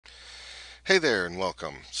Hey there and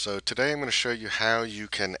welcome. So today I'm going to show you how you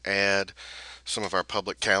can add some of our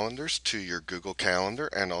public calendars to your Google Calendar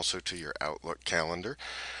and also to your Outlook calendar.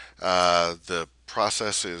 The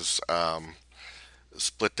process is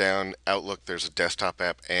split down. Outlook, there's a desktop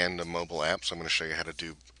app and a mobile app, so I'm going to show you how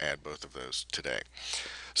to add both of those today.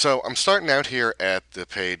 So I'm starting out here at the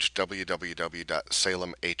page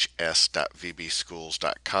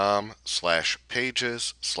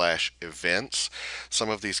www.salemhs.vbschools.com/pages/events. Some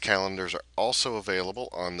of these calendars are also available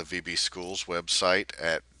on the VB Schools website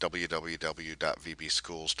at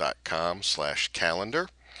www.vbschools.com/calendar.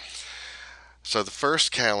 So the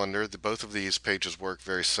first calendar, both of these pages work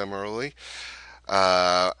very similarly.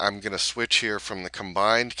 I'm going to switch here from the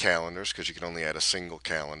combined calendars because you can only add a single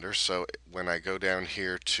calendar. So when I go down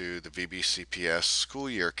here to the VBCPS school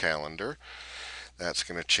year calendar, that's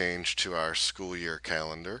going to change to our school year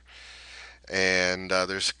calendar. And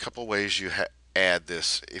there's a couple ways you add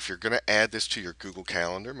this. If you're going to add this to your Google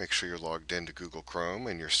Calendar, make sure you're logged into Google Chrome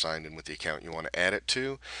and you're signed in with the account you want to add it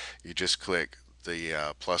to. You just click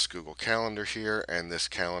the plus Google Calendar here, and this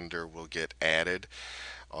calendar will get added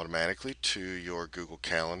automatically to your Google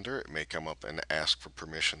Calendar. It may come up and ask for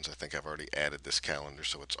permissions. I think I've already added this calendar,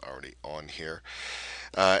 so it's already on here.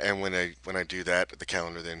 And when I do that, the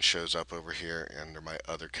calendar then shows up over here under my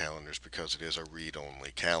other calendars because it is a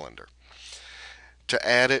read-only calendar. To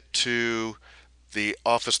add it to the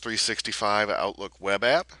Office 365 Outlook web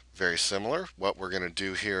app, very similar. What we're going to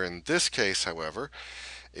do here in this case, however,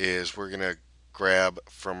 is we're going to grab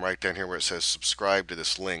from right down here where it says subscribe to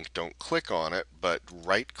this link. Don't click on it, but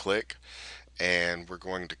right click, and we're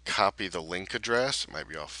going to copy the link address. It might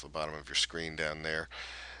be off the bottom of your screen down there,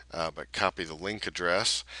 but copy the link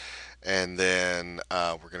address. And then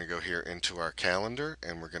we're going to go here into our calendar,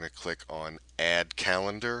 and we're going to click on add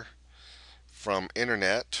calendar from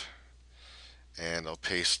internet, and I'll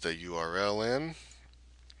paste the URL in.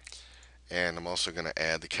 And I'm also going to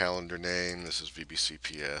add the calendar name. This is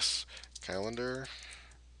VBCPS calendar,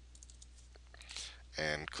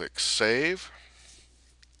 and click save.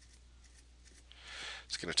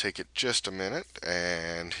 It's going to take it just a minute,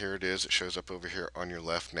 and here it is. It shows up over here on your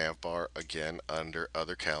left nav bar again under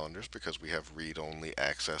other calendars because we have read-only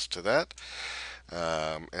access to that.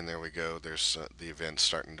 And there we go. There's the events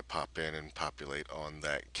starting to pop in and populate on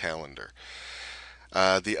that calendar.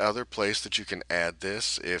 The other place that you can add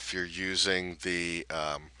this, if you're using the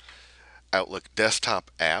Outlook desktop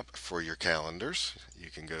app for your calendars, you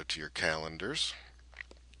can go to your calendars,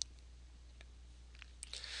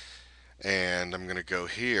 and I'm going to go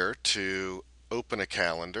here to open a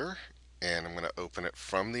calendar, and I'm going to open it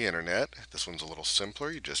from the internet. This one's a little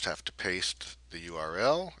simpler. You just have to paste the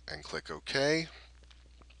URL and click OK.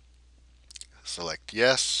 Select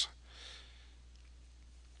yes.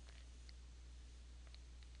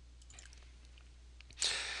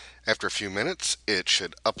 After a few minutes, it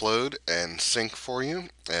should upload and sync for you,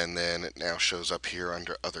 and then it now shows up here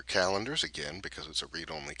under other calendars again because it's a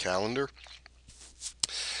read-only calendar.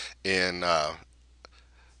 In the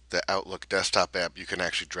Outlook desktop app, you can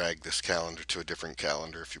actually drag this calendar to a different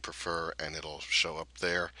calendar if you prefer, and it'll show up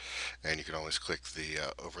there. And you can always click the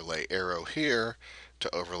overlay arrow here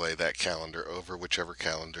to overlay that calendar over whichever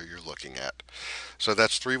calendar you're looking at. So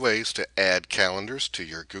that's 3 ways to add calendars to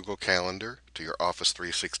your Google Calendar, to your Office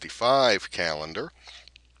 365 calendar,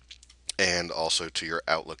 and also to your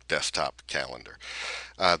Outlook desktop calendar.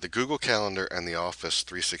 The Google Calendar and the Office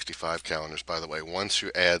 365 calendars, by the way, once you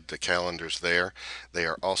add the calendars there, they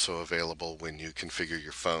are also available when you configure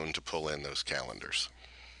your phone to pull in those calendars.